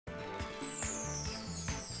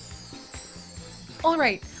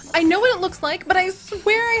Alright, I know what it looks like, but I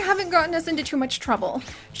swear I haven't gotten us into too much trouble.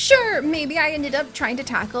 Sure, maybe I ended up trying to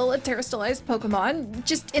tackle a terrestrialized Pokemon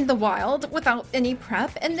just in the wild without any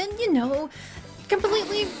prep, and then, you know,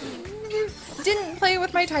 completely didn't play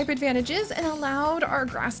with my type advantages and allowed our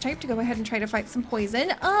grass type to go ahead and try to fight some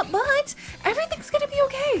poison, but everything's gonna be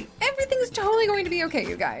okay. Everything's totally going to be okay,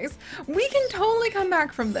 you guys. We can totally come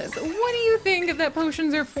back from this. What do you think that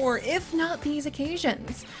potions are for, if not these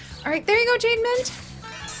occasions? All right, there you go, Jade Mint.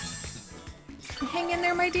 Hang in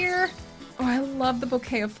there, my dear. Oh, I love the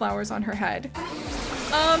bouquet of flowers on her head.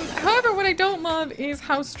 However, what I don't love is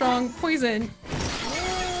how strong poison.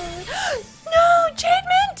 No, Jade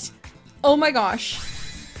Mint! Oh my gosh.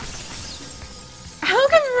 How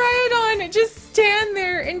can Rhydon just stand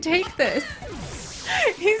there and take this?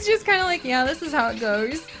 He's just kind of like, yeah, this is how it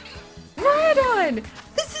goes. Rhydon!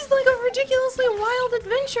 This is like a ridiculously wild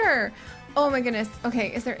adventure. Oh my goodness.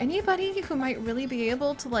 Okay, is there anybody who might really be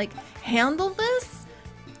able to like handle this?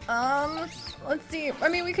 Let's see. I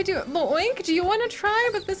mean, we could do it. Oink, do you want to try?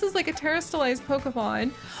 But this is like a terrestrialized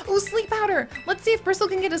Pokemon. Oh, sleep powder. Let's see if Bristle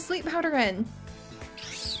can get a sleep powder in.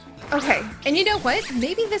 Okay, and you know what?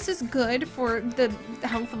 Maybe this is good for the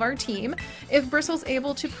health of our team if Bristle's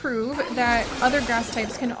able to prove that other grass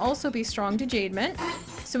types can also be strong to Jade Mint.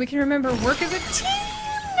 So we can remember work as a team.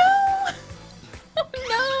 No!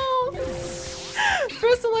 Oh no!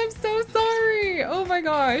 Bristle, I'm so sorry. Oh my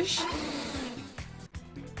gosh.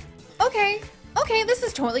 Okay, this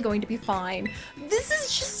is totally going to be fine. This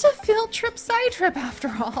is just a field trip side trip after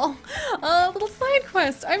all. A little side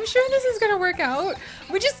quest. I'm sure this is gonna work out.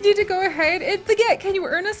 We just need to go ahead and Baguette, can you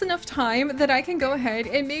earn us enough time that I can go ahead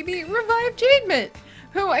and maybe revive Jade Mint,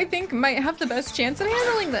 who I think might have the best chance of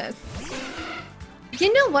handling this.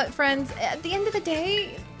 You know what, friends? At the end of the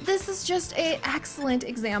day, this is just an excellent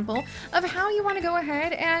example of how you want to go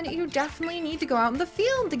ahead and you definitely need to go out in the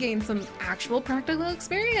field to gain some actual practical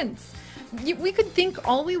experience. We could think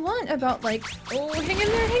all we want about like, oh, hang in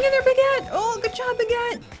there, Baguette. Oh, good job,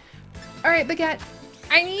 Baguette. All right, Baguette,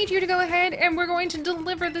 I need you to go ahead and we're going to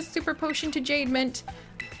deliver this super potion to Jade Mint.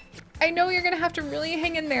 I know you're gonna have to really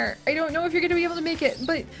hang in there. I don't know if you're gonna be able to make it,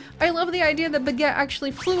 but I love the idea that Baguette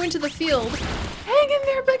actually flew into the field. Hang in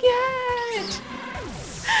there, Baguette!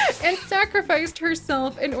 And sacrificed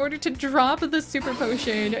herself in order to drop the super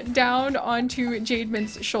potion down onto Jade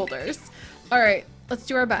Mint's shoulders. All right, let's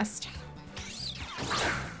do our best.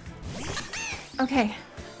 Okay,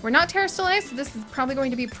 we're not terrestrialized, so this is probably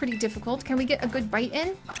going to be pretty difficult. Can we get a good bite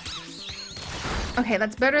in? Okay,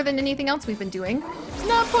 that's better than anything else we've been doing.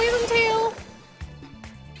 Not Poison Tail!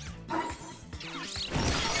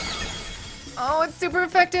 Oh, it's super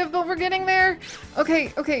effective, but we're getting there.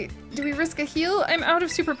 Okay, do we risk a heal? I'm out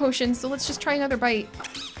of super potions, so let's just try another bite.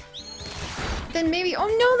 Then maybe, oh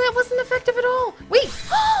no, that wasn't effective at all. Wait,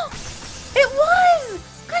 it was!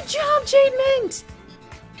 Good job, Jade Mint!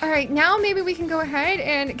 All right, now maybe we can go ahead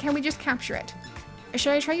and can we just capture it?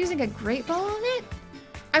 Should I try using a Great Ball on it?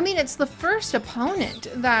 I mean, it's the first opponent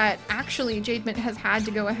that actually Jade Mint has had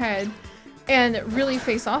to go ahead and really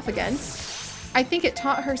face off against. I think it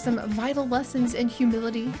taught her some vital lessons in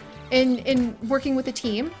humility in working with a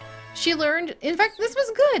team. She learned, in fact, this was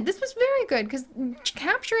good. This was very good because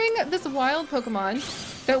capturing this wild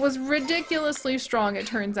Pokemon that was ridiculously strong, it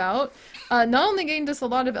turns out, not only gained us a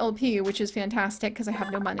lot of LP, which is fantastic because I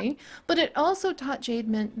have no money, but it also taught Jade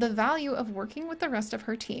Mint the value of working with the rest of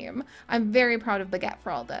her team. I'm very proud of Baguette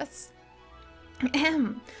for all this.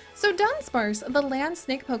 So Dunsparce, the land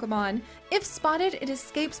snake Pokemon, if spotted, it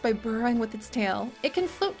escapes by burrowing with its tail. It can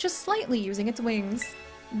float just slightly using its wings.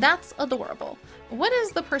 That's adorable. What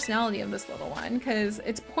is the personality of this little one? Because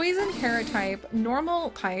it's Poison Terra type,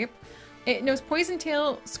 normal type. It knows Poison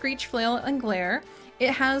Tail, Screech Flail, and Glare.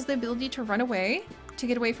 It has the ability to run away, to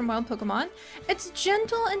get away from wild Pokemon. It's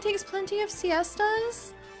gentle and takes plenty of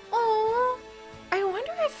siestas. Oh, I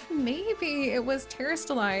wonder if maybe it was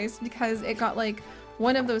terrestrialized because it got like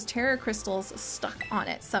one of those Terra crystals stuck on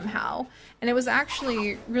it somehow. And it was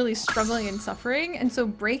actually really struggling and suffering. And so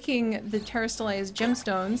breaking the terrestrialized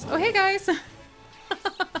gemstones, oh hey guys,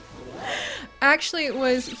 actually it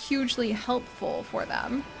was hugely helpful for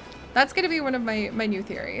them. That's going to be one of my new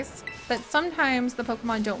theories. That sometimes the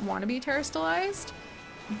Pokemon don't want to be terrestrialized,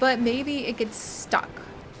 but maybe it gets stuck.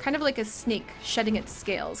 Kind of like a snake shedding its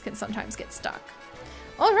scales can sometimes get stuck.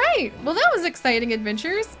 Alright, well that was exciting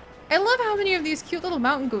adventures. I love how many of these cute little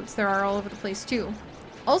mountain goats there are all over the place too.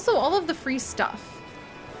 Also, all of the free stuff.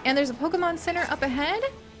 And there's a Pokemon Center up ahead.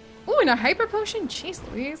 Ooh, and a Hyper Potion. Jeez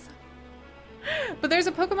Louise. But there's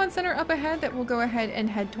a Pokemon Center up ahead that we'll go ahead and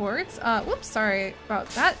head towards. Whoops, sorry about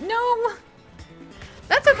that. No!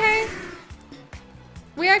 That's okay.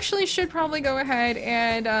 we actually should probably go ahead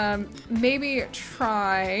and maybe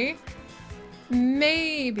try...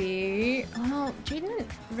 Maybe... Well, Jaden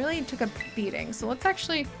really took a beating, so let's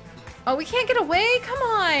actually... Oh, we can't get away? Come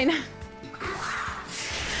on!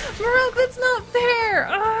 Murok, that's not fair!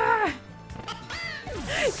 Ah!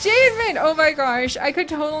 Jaden! Oh my gosh, I could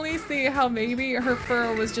totally see how maybe her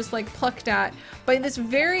fur was just like plucked at by this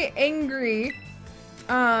very angry...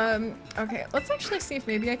 okay, let's actually see if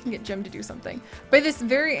maybe I can get Jim to do something. By this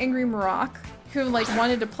very angry Murok, who like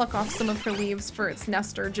wanted to pluck off some of her leaves for its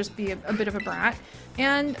nest or just be a bit of a brat.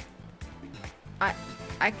 And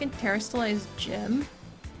I can terrestrialize Jim?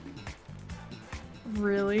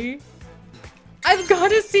 Really? I've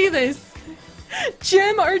got to see this!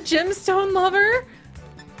 Jim, our gemstone lover?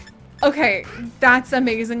 Okay, that's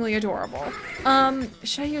amazingly adorable.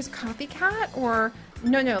 Should I use copycat or...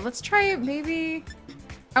 No, let's try maybe...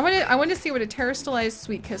 I want to see what a terrestrialized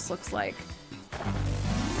Sweet Kiss looks like.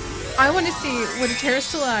 I want to see what a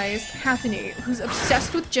terrestrialized Hathany, who's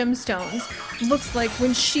obsessed with gemstones, looks like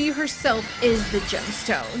when she herself is the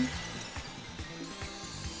gemstone.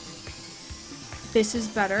 This is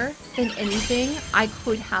better than anything I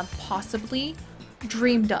could have possibly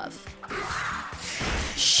dreamed of.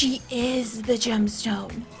 She is the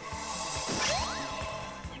gemstone.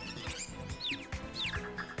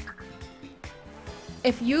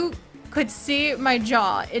 If you could see my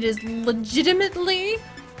jaw, it is legitimately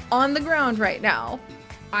on the ground right now.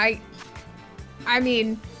 I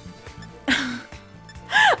mean,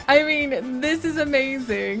 this is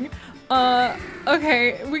amazing.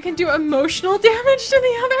 Okay, we can do emotional damage to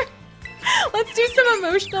the other. Let's do some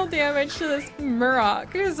emotional damage to this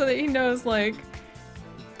Murok so that he knows, like,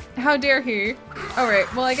 how dare he? All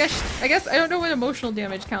right, well, I guess I don't know what emotional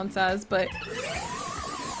damage counts as, but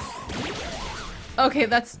okay,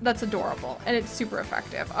 that's adorable and it's super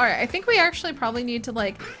effective. All right, I think we actually probably need to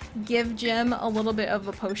like give Jim a little bit of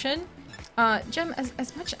a potion. Jim,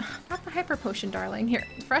 as much, not the hyper potion, darling. Here,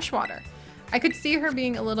 fresh water. I could see her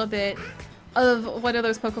being a little bit of one of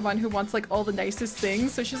those Pokemon who wants like all the nicest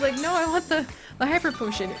things. So she's like, no, I want the hyper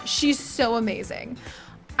potion. She's so amazing.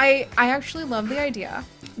 I actually love the idea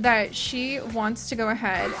that she wants to go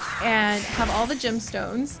ahead and have all the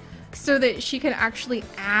gemstones so that she can actually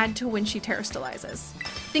add to when she terrestrializes.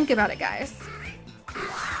 Think about it, guys.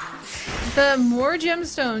 The more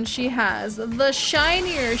gemstones she has, the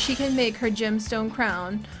shinier she can make her gemstone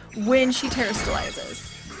crown when she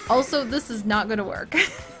terrestrializes. Also, this is not gonna work.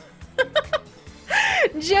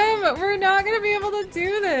 Jim, we're not gonna be able to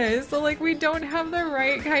do this. So, like, we don't have the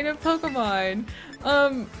right kind of Pokemon.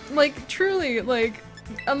 Like, truly, like,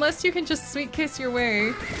 unless you can just Sweet Kiss your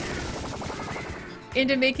way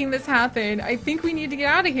into making this happen, I think we need to get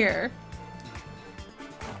out of here.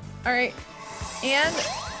 Alright. And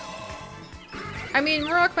I mean,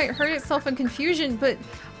 Murok might hurt itself in confusion, but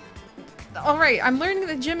alright, I'm learning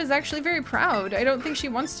that Jim is actually very proud. I don't think she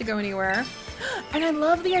wants to go anywhere. And I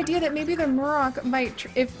love the idea that maybe the Murok might,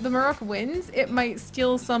 if the Murok wins, it might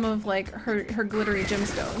steal some of like her glittery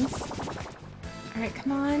gemstones. Alright,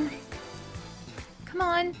 come on. Come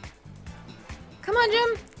on. Come on,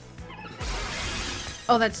 Jim.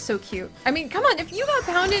 Oh, that's so cute. I mean, come on, if you got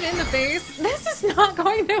pounded in the face, this is not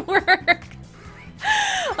going to work.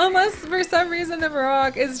 Unless for some reason the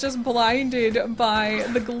Murok is just blinded by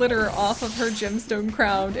the glitter off of her gemstone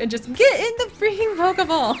crown and just get in the freaking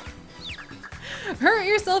Pokeball. Hurt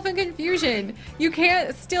yourself in confusion. You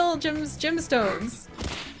can't steal gemstones.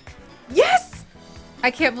 Yes!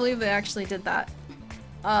 I can't believe they actually did that.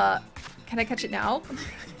 Can I catch it now?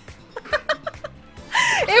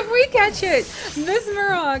 If we catch it, this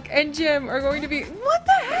Murok and Jim are going to be, what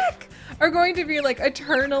the heck? Are going to be like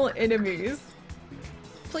eternal enemies.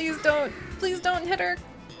 Please don't hit her.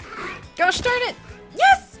 Gosh darn it.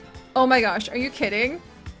 Yes! Oh my gosh, are you kidding?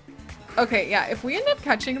 Okay, yeah, if we end up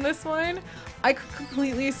catching this one, I could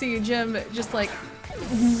completely see Jim just like,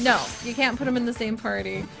 no, you can't put them in the same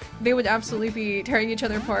party. They would absolutely be tearing each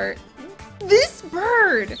other apart. This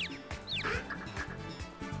bird!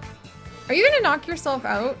 Are you gonna knock yourself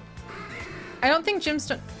out? I don't think Jim's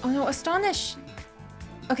done. Oh no, Astonish!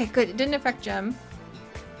 Okay, good, it didn't affect Jim.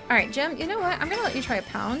 Alright, Jim, you know what? I'm gonna let you try a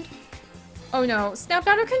pound. Oh no, snapped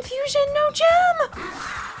out of confusion! No, Jim!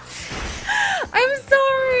 I'm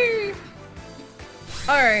sorry!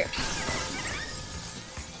 Alright.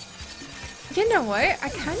 You know what? I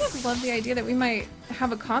kind of love the idea that we might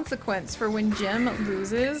have a consequence for when Jim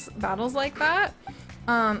loses battles like that.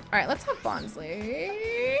 Alright, let's have Bonsly.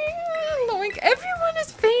 Loink. Everyone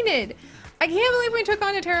is fainted! I can't believe we took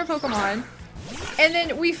on a Terra Pokemon. And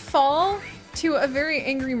then we fall to a very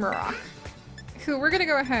angry Murok, who we're gonna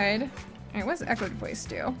go ahead Alright, what's echoed voice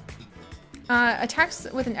do? Attacks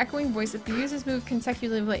with an echoing voice. If the user's move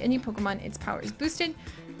consecutively like any Pokemon, its power is boosted.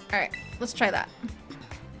 Alright, let's try that.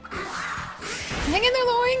 Hang in there,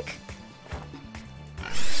 Loink!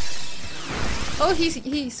 Oh,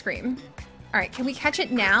 he screamed. Alright, can we catch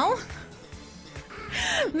it now?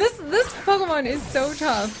 This Pokemon is so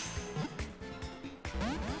tough.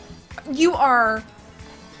 You are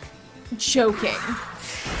joking.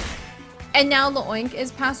 And now Loink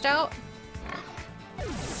is passed out.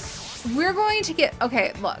 We're going to get,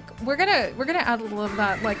 okay, look, we're gonna add a little of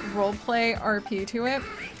that like roleplay RP to it.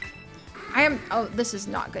 Oh, this is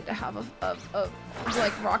not good to have a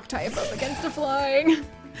like rock type up against a flying.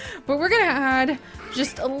 But we're gonna add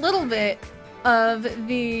just a little bit of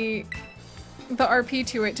the RP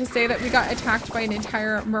to it to say that we got attacked by an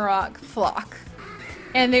entire Murok flock.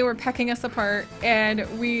 And they were pecking us apart and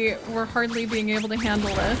we were hardly being able to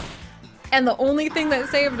handle this. And the only thing that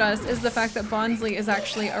saved us is the fact that Bonsly is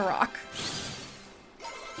actually a rock.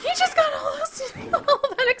 He just got all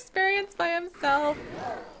that experience by himself.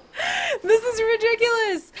 This is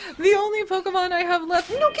ridiculous. The only Pokemon I have left.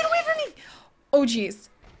 No, get away from me. Oh geez.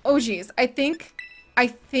 Oh geez. I think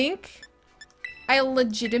I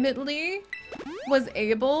legitimately was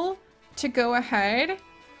able to go ahead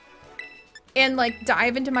and like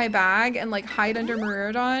dive into my bag and like hide under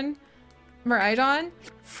Miraidon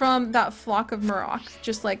from that flock of Murok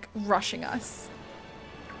just like rushing us.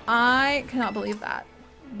 I cannot believe that.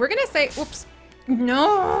 We're gonna say, whoops,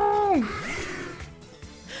 no!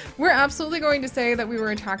 We're absolutely going to say that we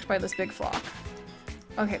were attacked by this big flock.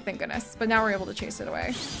 Okay, thank goodness. But now we're able to chase it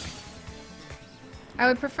away. I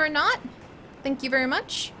would prefer not. Thank you very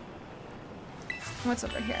much. What's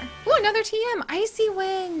over here? Oh, another TM! Icy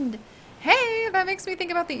Wind! Hey, that makes me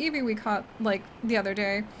think about the Eevee we caught, like, the other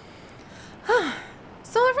day.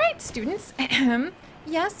 So, alright, students.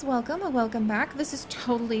 Yes, welcome back. This is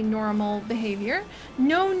totally normal behavior.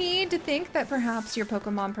 No need to think that perhaps your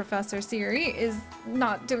Pokemon Professor Seri is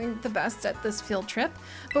not doing the best at this field trip.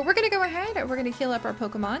 But we're gonna go ahead and we're gonna heal up our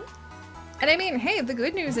Pokemon. And I mean, hey, the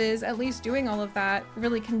good news is at least doing all of that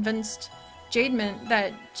really convinced Jademint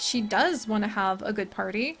that she does want to have a good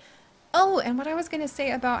party. Oh, and what I was gonna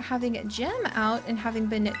say about having a gem out and having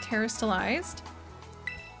been terrestrialized.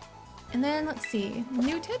 And then let's see,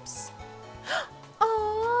 new tips.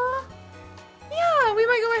 Aww. Yeah, we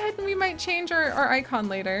might go ahead and we might change our icon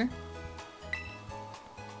later.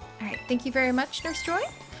 Alright, thank you very much, Nurse Joy.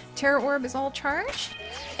 Terra Orb is all charged.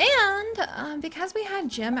 And because we had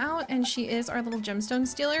Gem out and she is our little gemstone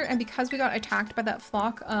stealer, and because we got attacked by that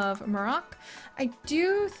flock of Murok, I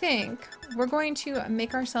do think we're going to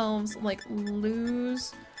make ourselves like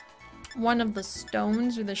lose one of the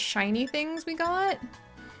stones or the shiny things we got.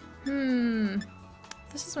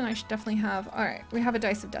 This is one I should definitely have. Alright, we have a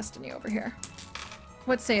Dice of Destiny over here.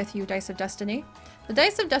 What saith you, Dice of Destiny? The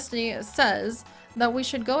Dice of Destiny says that we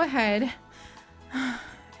should go ahead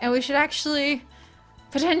and we should actually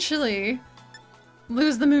potentially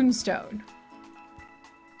lose the Moonstone.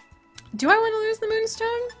 Do I want to lose the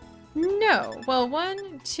Moonstone? No. Well,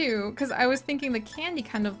 1, 2, because I was thinking the candy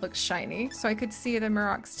kind of looks shiny, so I could see the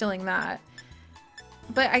Murok stealing that.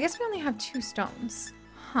 But I guess we only have 2 stones.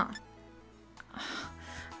 Huh.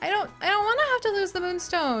 I don't want to have to lose the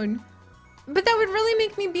Moonstone. But that would really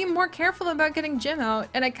make me be more careful about getting Gym out,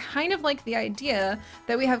 and I kind of like the idea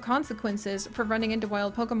that we have consequences for running into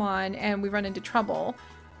wild Pokemon and we run into trouble.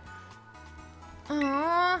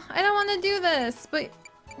 Aww, I don't want to do this, but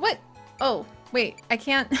what? Oh, wait, I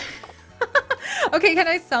can't. Okay, can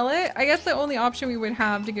I sell it? I guess the only option we would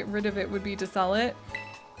have to get rid of it would be to sell it.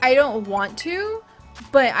 I don't want to,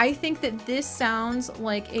 but I think that this sounds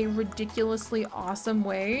like a ridiculously awesome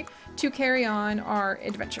way to carry on our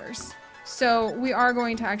adventures. So we are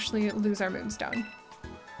going to actually lose our Moonstone.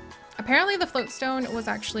 Apparently the Floatstone was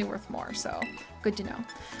actually worth more, so good to know.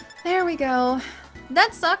 There we go.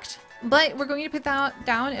 That sucked, but we're going to put that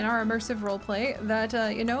down in our immersive roleplay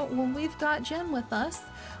that, you know, when we've got Gem with us,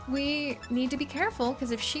 we need to be careful,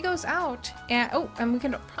 because if she goes out and, oh, and we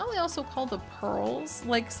can probably also call the pearls,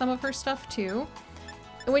 like some of her stuff too.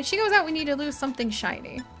 When she goes out, we need to lose something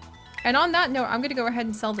shiny. And on that note, I'm going to go ahead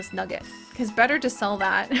and sell this nugget, because better to sell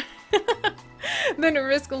that than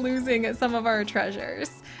risk losing some of our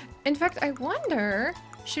treasures. In fact, I wonder,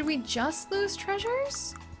 should we just lose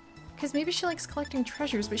treasures? Because maybe she likes collecting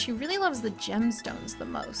treasures, but she really loves the gemstones the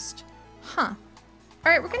most. Huh.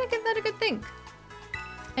 Alright, we're going to give that a good think.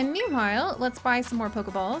 And meanwhile, let's buy some more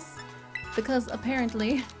Pokeballs, because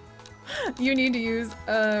apparently you need to use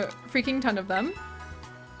a freaking ton of them.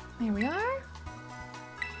 There we are.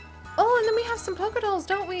 Oh, and then we have some Pokedolls,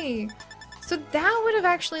 don't we? So that would have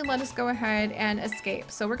actually let us go ahead and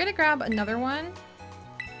escape. So we're gonna grab another one,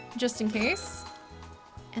 just in case.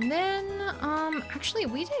 And then, actually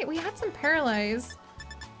we had some paralyze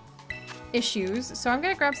issues, so I'm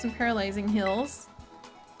gonna grab some paralyzing heals,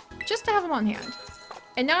 just to have them on hand.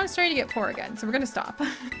 And now I'm starting to get poor again, so we're gonna stop.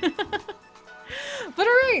 But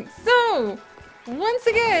alright, so, once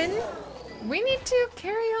again, we need to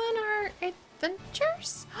carry on our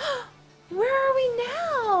adventures. Where are we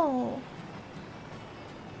now?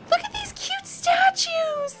 Look at these cute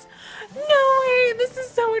statues! No way, this is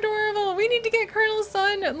so adorable. We need to get Colonel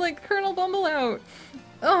Sun, like Colonel Bumble out.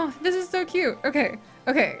 Oh, this is so cute. Okay,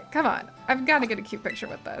 come on. I've got to get a cute picture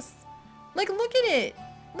with this. Like, look at it.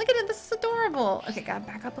 Look at it, this is adorable. Okay, gotta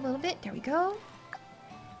back up a little bit. There we go.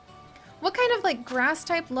 What kind of, like,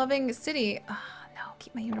 grass-type loving city? Oh, no,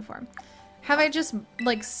 keep my uniform. Have I just,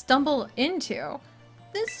 like, stumbled into?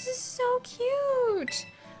 This is so cute.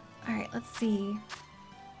 All right, let's see.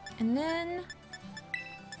 And then...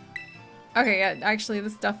 Okay, yeah, actually,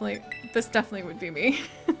 this definitely would be me.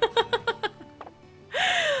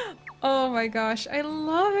 Oh my gosh, I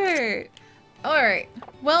love it. All right,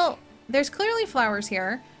 well, there's clearly flowers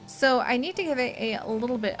here, so I need to give it a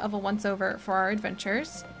little bit of a once-over for our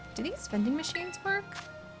adventures. Do these vending machines work?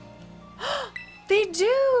 They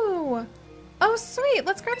do! Oh, sweet,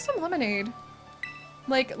 let's grab some lemonade.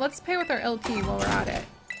 Like, let's pay with our LP while we're at it.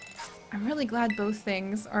 I'm really glad both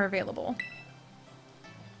things are available.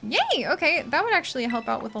 Yay! Okay, that would actually help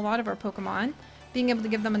out with a lot of our Pokemon. Being able to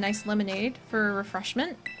give them a nice lemonade for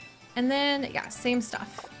refreshment. And then, yeah, same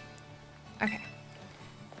stuff. Okay.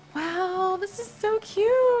 Wow, this is so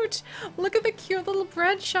cute! Look at the cute little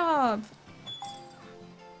bread shop!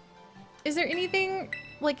 Is there anything,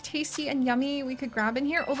 like, tasty and yummy we could grab in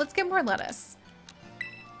here? Oh, let's get more lettuce.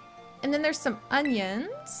 And then there's some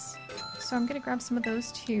onions. So I'm gonna grab some of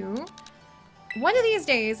those too. One of these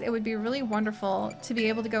days, it would be really wonderful to be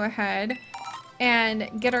able to go ahead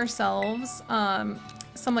and get ourselves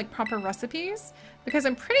some like proper recipes, because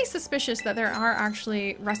I'm pretty suspicious that there are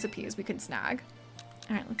actually recipes we could snag.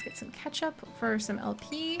 All right, let's get some ketchup for some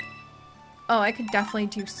LP. Oh, I could definitely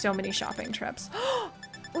do so many shopping trips.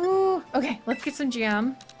 Ooh, okay, let's get some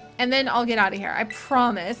jam. And then I'll get out of here. I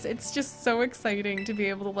promise. It's just so exciting to be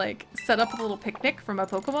able to like set up a little picnic for my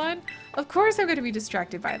Pokemon. Of course I'm going to be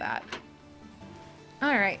distracted by that.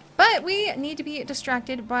 Alright, but we need to be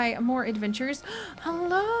distracted by more adventures.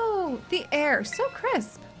 Hello! The air, so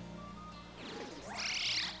crisp.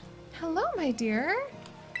 Hello, my dear.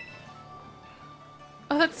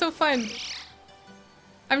 Oh, that's so fun.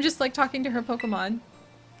 I'm just like talking to her Pokemon.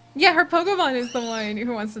 Yeah, her Pokemon is the one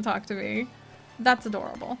who wants to talk to me. That's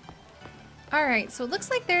adorable. Alright, so it looks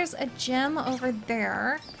like there's a gem over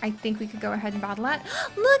there. I think we could go ahead and battle that.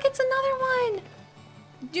 Look, it's another one!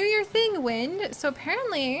 Do your thing, Wind. So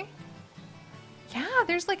apparently, yeah,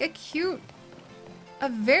 there's like a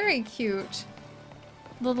very cute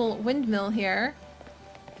little windmill here.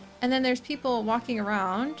 And then there's people walking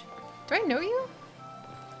around. Do I know you?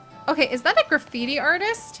 Okay, is that a graffiti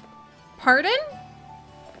artist? Pardon?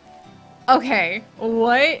 Okay,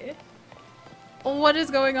 what? What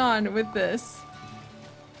is going on with this?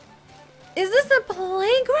 Is this a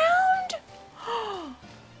playground?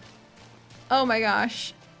 Oh my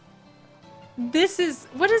gosh. This is,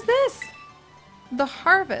 what is this? The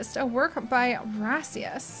Harvest, a work by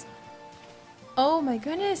Racius. Oh my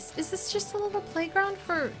goodness. Is this just a little playground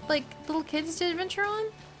for like little kids to adventure on?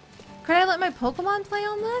 Could I let my Pokemon play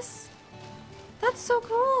on this? That's so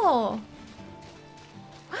cool.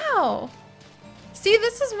 Wow. See,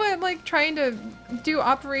 this is what like trying to do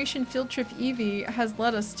Operation Field Trip Eevee has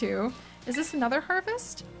led us to. Is this another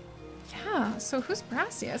harvest? Yeah, so who's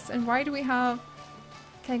Brassius and why do we have...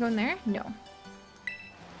 Can I go in there? No.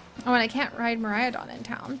 Oh, and I can't ride Miraidon in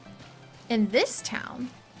town. In this town?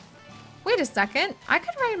 Wait a second. I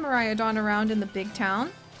could ride Miraidon around in the big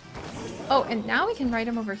town. Oh, and now we can ride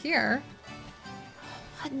him over here.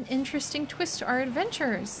 What an interesting twist to our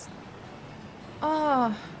adventures.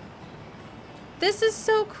 Oh. This is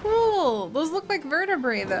so cool. Those look like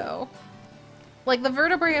vertebrae, though. Like the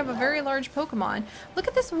vertebrae of a very large Pokemon. Look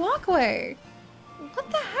at this walkway. What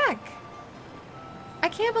the heck? I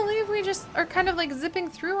can't believe we just are kind of like zipping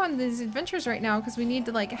through on these adventures right now because we need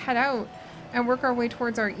to like head out and work our way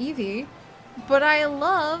towards our Eevee. But I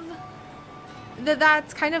love that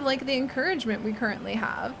that's kind of like the encouragement we currently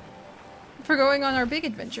have for going on our big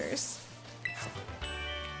adventures.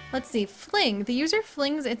 Let's see, fling. The user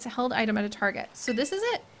flings its held item at a target. So this is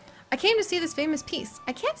it. I came to see this famous piece.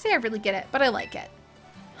 I can't say I really get it, but I like it.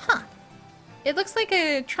 Huh. It looks like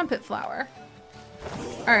a trumpet flower.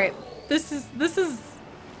 All right, this is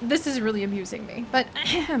This is really amusing me, but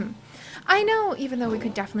I know, even though we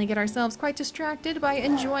could definitely get ourselves quite distracted by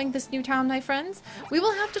enjoying this new town, my friends, we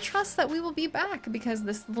will have to trust that we will be back because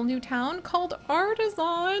this little new town called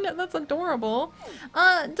Artisan, that's adorable,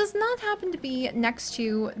 does not happen to be next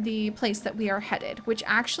to the place that we are headed, which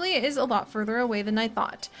actually is a lot further away than I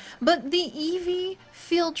thought. But the Eevee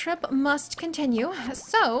field trip must continue,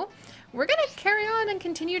 so we're gonna carry on and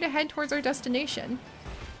continue to head towards our destination.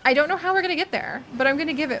 I don't know how we're gonna get there, but I'm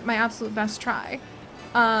gonna give it my absolute best try.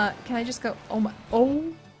 Can I just go? Oh my. Oh.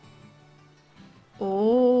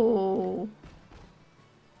 Oh.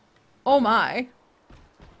 Oh my.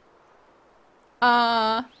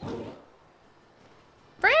 Brandon?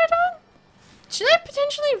 Should I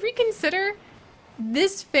potentially reconsider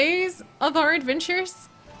this phase of our adventures?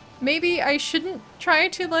 Maybe I shouldn't try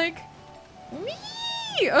to, like...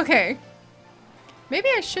 Whee! Okay. Maybe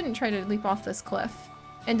I shouldn't try to leap off this cliff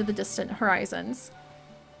into the distant horizons.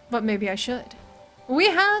 But maybe I should. We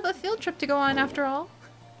have a field trip to go on after all.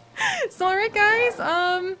 So alright guys,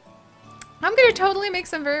 I'm gonna totally make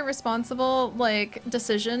some very responsible like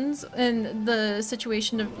decisions in the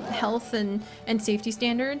situation of health and safety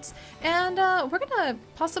standards. And we're gonna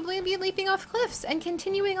possibly be leaping off cliffs and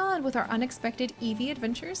continuing on with our unexpected Eevee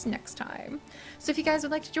adventures next time. So if you guys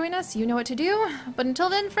would like to join us, you know what to do. But until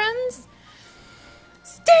then, friends,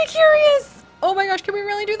 stay curious! Oh my gosh, can we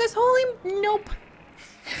really do this? Holy nope.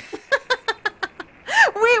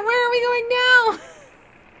 Wait, where are we going now?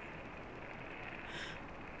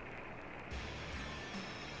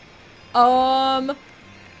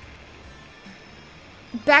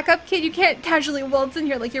 Back up, kid. You can't casually waltz in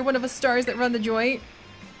here like you're one of the stars that run the joint.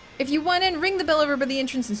 If you want in, ring the bell over by the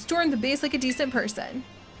entrance and storm the base like a decent person.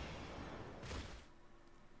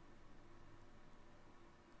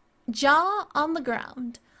 Jaw on the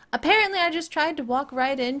ground. Apparently, I just tried to walk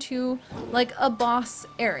right into, like, a boss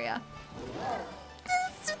area.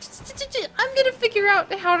 I'm gonna figure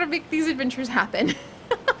out how to make these adventures happen.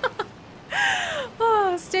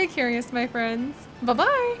 Oh, stay curious, my friends.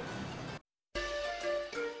 Bye-bye.